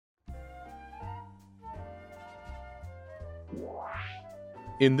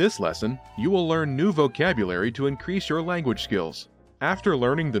In this lesson, you will learn new vocabulary to increase your language skills. After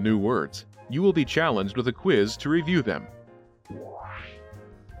learning the new words, you will be challenged with a quiz to review them.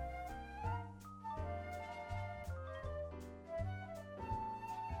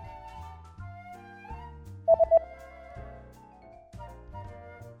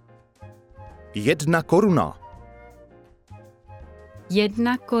 Jedna koruna.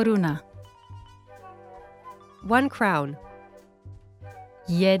 1 koruna. 1 crown.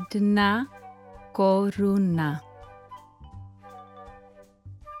 1 koruna.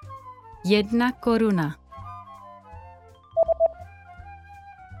 1 koruna.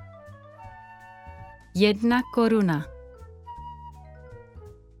 1 koruna.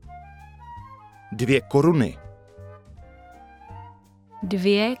 2 koruny.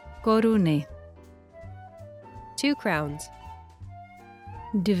 2 koruny. 2 crowns.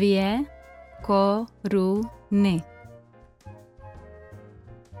 2 koruny.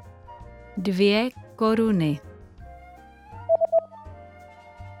 2 koruny.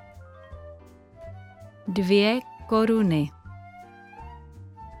 2 koruny.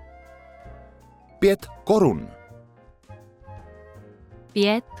 5 korun.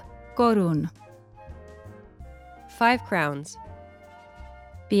 5 korun. 5 crowns.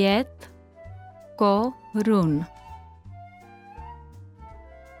 5 korun.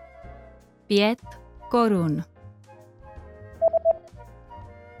 5 korun.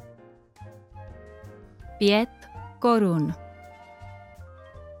 5 korun.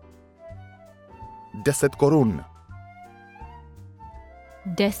 10 korun.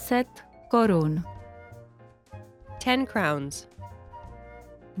 10 korun. 10 crowns.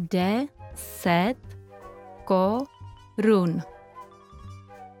 10 korun. 10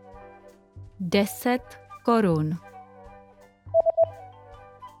 korun.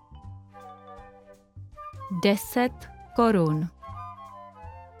 10 korun.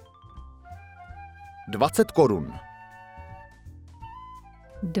 20 korun.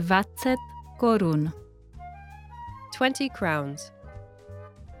 20 korun. 20 crowns.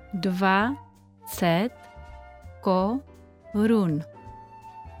 20 korun.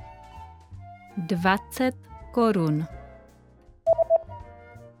 20 korun. 20 korun.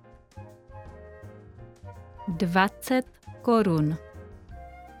 50 korun.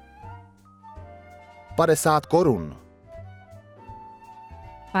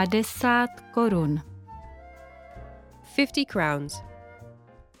 50 korun. 50 crowns. 50 korun. 50 korun.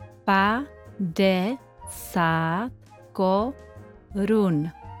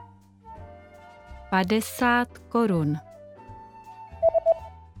 50 korun.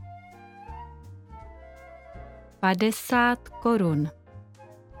 100 korun.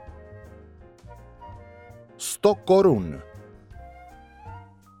 100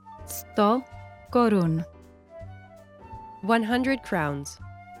 korun. 100 crowns.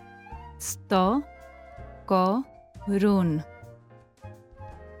 100 korun. 100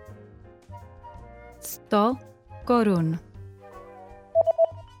 korun. 100 korun.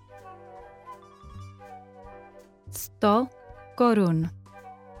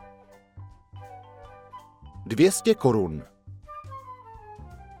 200 korun.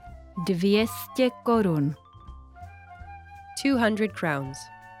 200 korun. 200 crowns.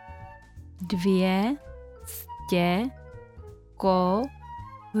 200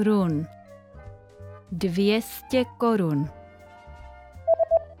 korun. 200 korun.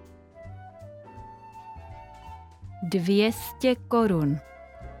 200 korun.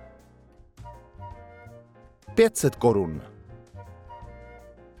 500 korun.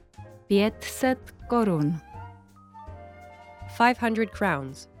 500 korun. 500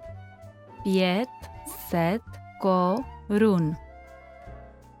 crowns. 500 korun.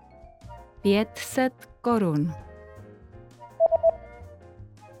 500 korun.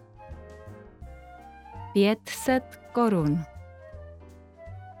 500 korun.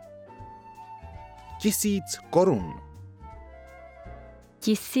 1000 korun.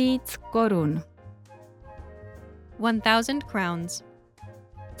 1000 korun. 1000 crowns.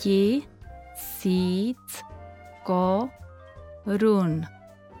 1000 korun.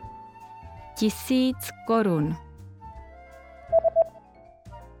 1000 korun.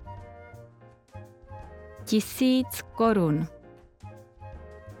 1000 korun.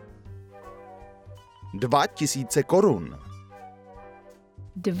 2000 korun.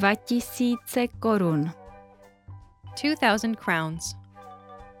 2000 korun. 2000 crowns.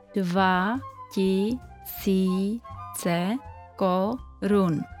 2000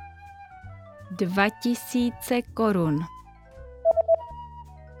 korun. 2000 korun.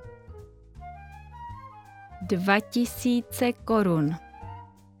 2000 korun.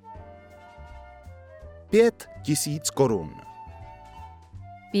 5 000 korun.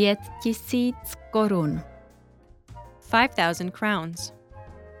 5 000 korun. 5,000 crowns.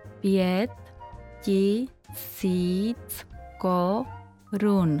 5 000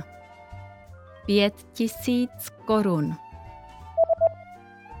 korun. 5 000 korun.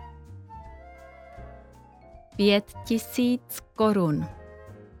 5 000 korun.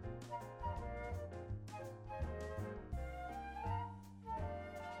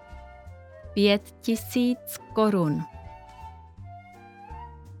 5 000 korun.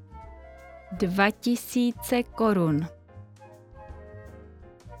 2 000 korun.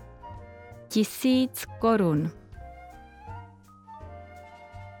 1000 korun.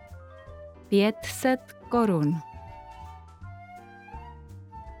 500 korun.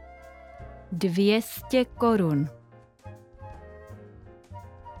 200 korun. 100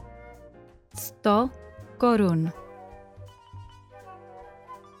 korun.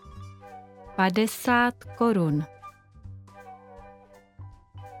 50 korun.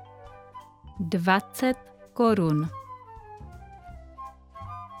 20 korun.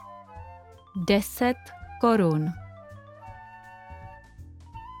 10 korun.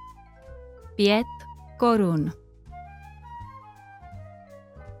 5 korun.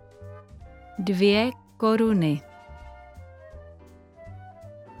 2 koruny.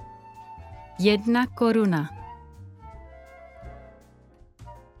 1 koruna.